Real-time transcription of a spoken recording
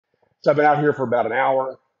So I've been out here for about an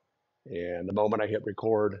hour, and the moment I hit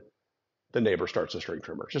record, the neighbor starts a string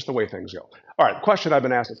trimmer. It's just the way things go. All right, the question I've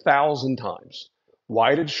been asked 1,000 times.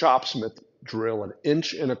 Why did Shopsmith drill an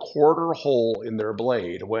inch and a quarter hole in their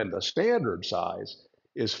blade when the standard size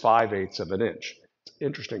is 5/8 of an inch? It's an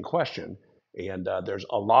interesting question, and there's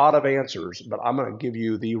a lot of answers, but I'm going to give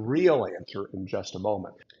you the real answer in just a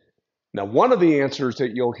moment. Now, one of the answers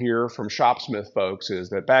that you'll hear from Shopsmith folks is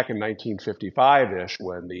that back in 1955-ish,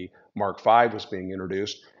 when the Mark V was being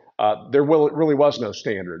introduced, there really was no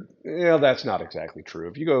standard. That's not exactly true.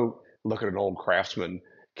 If you go look at an old Craftsman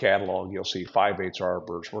catalog, you'll see 5/8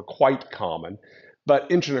 arbors were quite common,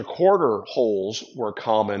 but inch and a quarter holes were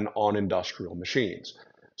common on industrial machines.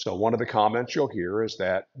 So one of the comments you'll hear is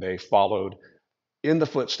that they followed in the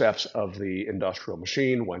footsteps of the industrial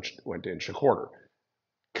machine, went to inch and a quarter.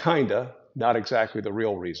 Kinda, not exactly the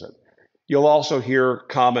real reason. You'll also hear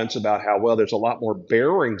comments about how, well, there's a lot more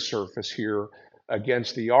bearing surface here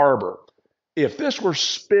against the arbor. If this were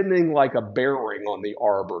spinning like a bearing on the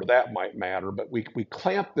arbor, that might matter, but we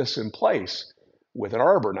clamp this in place with an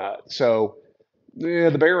arbor nut. So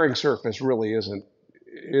the bearing surface really isn't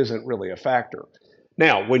really a factor.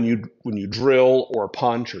 Now, when you drill or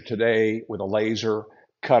punch, or today with a laser,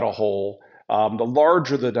 cut a hole, the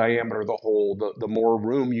larger the diameter of the hole, the more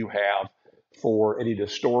room you have for any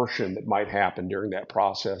distortion that might happen during that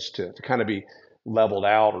process to kind of be leveled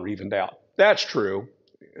out or evened out. That's true.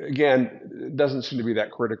 Again, it doesn't seem to be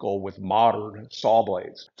that critical with modern saw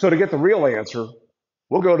blades. So to get the real answer,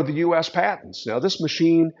 we'll go to the US patents. Now, this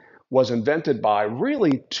machine was invented by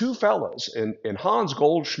really two fellas, and Hans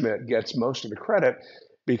Goldschmidt gets most of the credit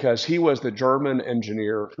because he was the German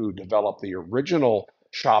engineer who developed the original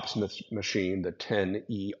Shopsmith machine, the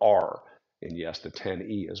 10ER, and yes, the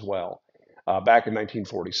 10E as well, back in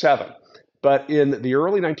 1947. But in the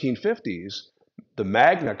early 1950s, the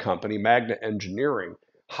Magna company, Magna Engineering,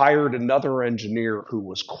 hired another engineer who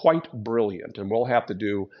was quite brilliant, and we'll have to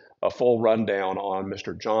do a full rundown on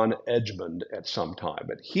Mr. John Edgmond at some time.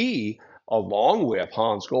 But he, along with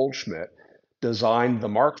Hans Goldschmidt, designed the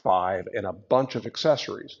Mark V and a bunch of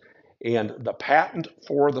accessories. And the patent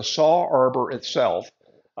for the saw arbor itself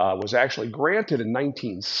was actually granted in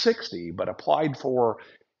 1960, but applied for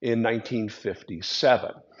in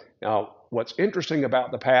 1957. Now, what's interesting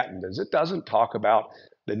about the patent is it doesn't talk about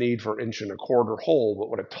the need for inch and a quarter hole, but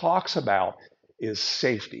what it talks about is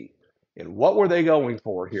safety. And what were they going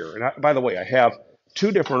for here? And by the way, I have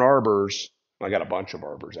two different arbors. I got a bunch of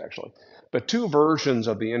arbors actually, but two versions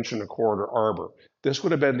of the inch and a quarter arbor. This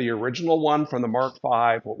would have been the original one from the Mark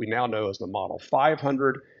V, what we now know as the Model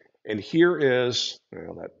 500. And here is,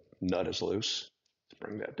 well, that nut is loose. Let's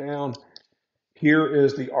bring that down. Here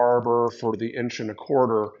is the arbor for the inch and a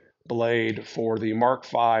quarter blade for the Mark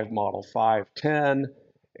V Model 510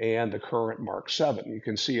 and the current Mark 7. You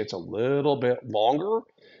can see it's a little bit longer,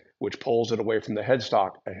 which pulls it away from the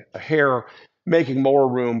headstock a hair, making more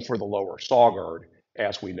room for the lower saw guard,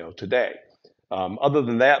 as we know today. Other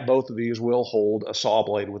than that, both of these will hold a saw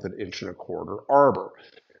blade with an inch and a quarter arbor.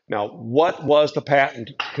 Now, what was the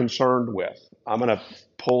patent concerned with? I'm going to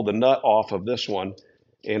pull the nut off of this one,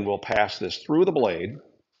 and we'll pass this through the blade.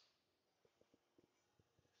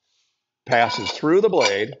 Passes through the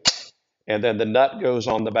blade, and then the nut goes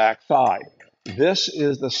on the back side. This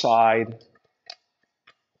is the side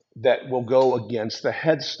that will go against the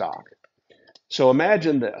headstock. So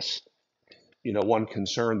imagine this. One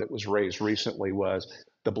concern that was raised recently was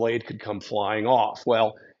the blade could come flying off.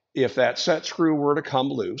 Well, if that set screw were to come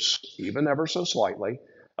loose, even ever so slightly,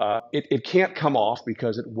 it can't come off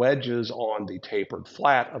because it wedges on the tapered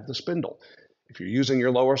flat of the spindle. If you're using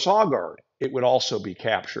your lower saw guard, it would also be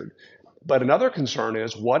captured. But another concern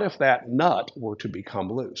is, what if that nut were to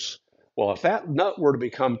become loose? Well, if that nut were to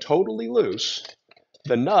become totally loose,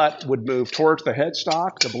 the nut would move towards the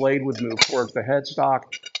headstock, the blade would move towards the headstock,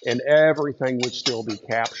 and everything would still be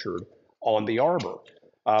captured on the arbor.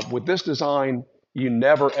 With this design, you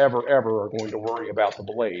never, ever, ever are going to worry about the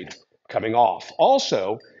blade coming off.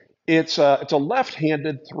 Also, it's a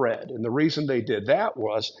left-handed thread, and the reason they did that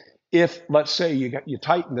was if, let's say, you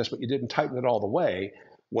tighten this, but you didn't tighten it all the way,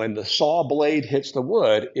 when the saw blade hits the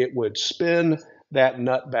wood, it would spin that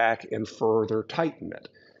nut back and further tighten it.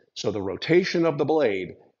 So the rotation of the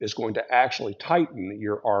blade is going to actually tighten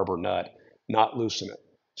your arbor nut, not loosen it.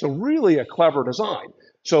 So really a clever design.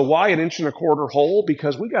 So why an inch and a quarter hole?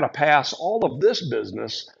 Because we got to pass all of this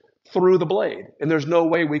business through the blade. And there's no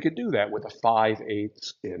way we could do that with a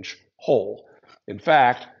 5/8 inch hole. In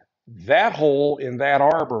fact, that hole in that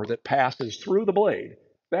arbor that passes through the blade,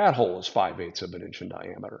 that hole is 5/8 of an inch in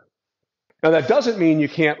diameter. Now, that doesn't mean you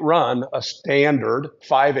can't run a standard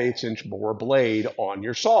 5/8 inch bore blade on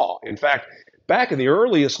your saw. In fact, back in the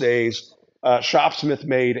earliest days, Shopsmith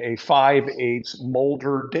made a 5/8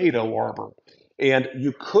 Molder dado arbor. And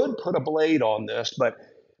you could put a blade on this, but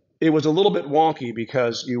it was a little bit wonky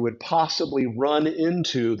because you would possibly run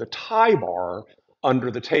into the tie bar under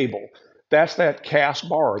the table. That's that cast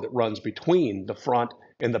bar that runs between the front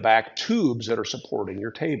and the back tubes that are supporting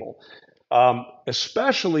your table.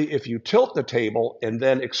 Especially if you tilt the table and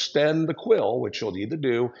then extend the quill, which you'll need to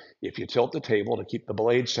do if you tilt the table to keep the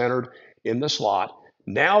blade centered in the slot.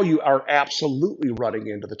 Now you are absolutely running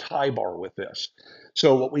into the tie bar with this.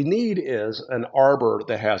 So what we need is an arbor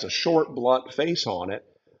that has a short, blunt face on it,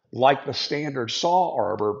 like the standard saw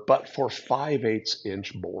arbor, but for 5/8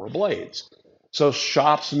 inch bore blades. So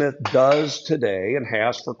Shopsmith does today, and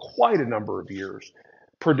has for quite a number of years,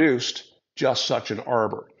 produced just such an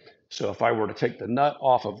arbor. So if I were to take the nut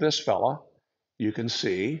off of this fella, you can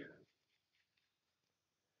see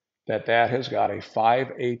that that has got a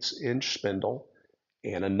 5/8 inch spindle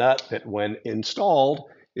and a nut that, when installed,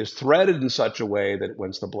 is threaded in such a way that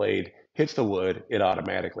once the blade hits the wood, it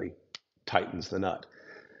automatically tightens the nut.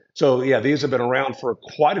 So yeah, these have been around for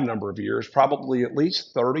quite a number of years, probably at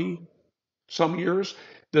least 30 some years.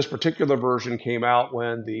 This particular version came out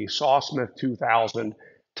when the SawSmith 2000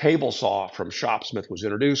 table saw from Shopsmith was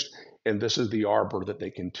introduced, and this is the arbor that they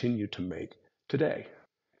continue to make today.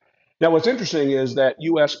 Now, what's interesting is that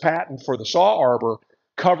US patent for the saw arbor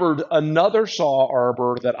covered another saw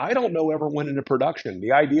arbor that I don't know ever went into production.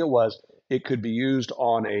 The idea was it could be used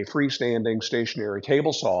on a freestanding stationary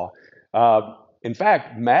table saw. In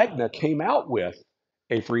fact, Magna came out with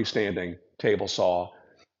a freestanding table saw.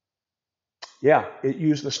 Yeah, it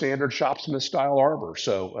used the standard Shopsmith style arbor.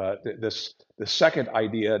 So the second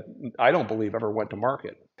idea, I don't believe ever went to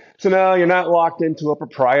market. So now you're not locked into a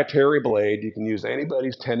proprietary blade. You can use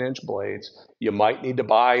anybody's 10-inch blades. You might need to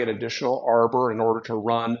buy an additional arbor in order to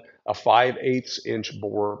run a 5/8 inch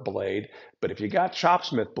bore blade. But if you got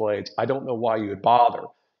Shopsmith blades, I don't know why you would bother.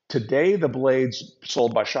 Today, the blades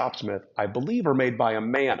sold by Shopsmith, I believe, are made by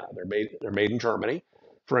Amana. They're made in Germany.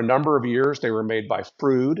 For a number of years, they were made by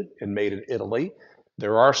Frood and made in Italy.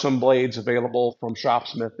 There are some blades available from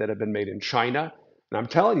Shopsmith that have been made in China. And I'm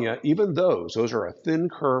telling you, even those are a thin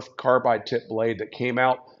curved carbide tip blade that came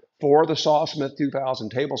out for the SawSmith 2000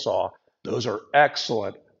 table saw. Those are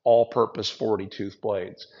excellent all-purpose 40 tooth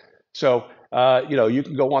blades. So, you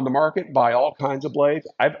can go on the market, buy all kinds of blades.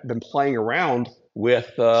 I've been playing around with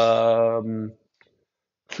some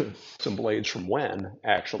blades from Wen,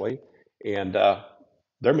 actually, and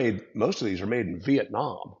most of these are made in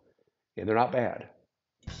Vietnam, and they're not bad.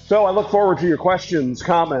 So I look forward to your questions,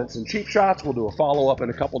 comments, and cheap shots. We'll do a follow-up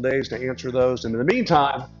in a couple days to answer those. And in the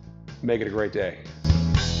meantime, make it a great day.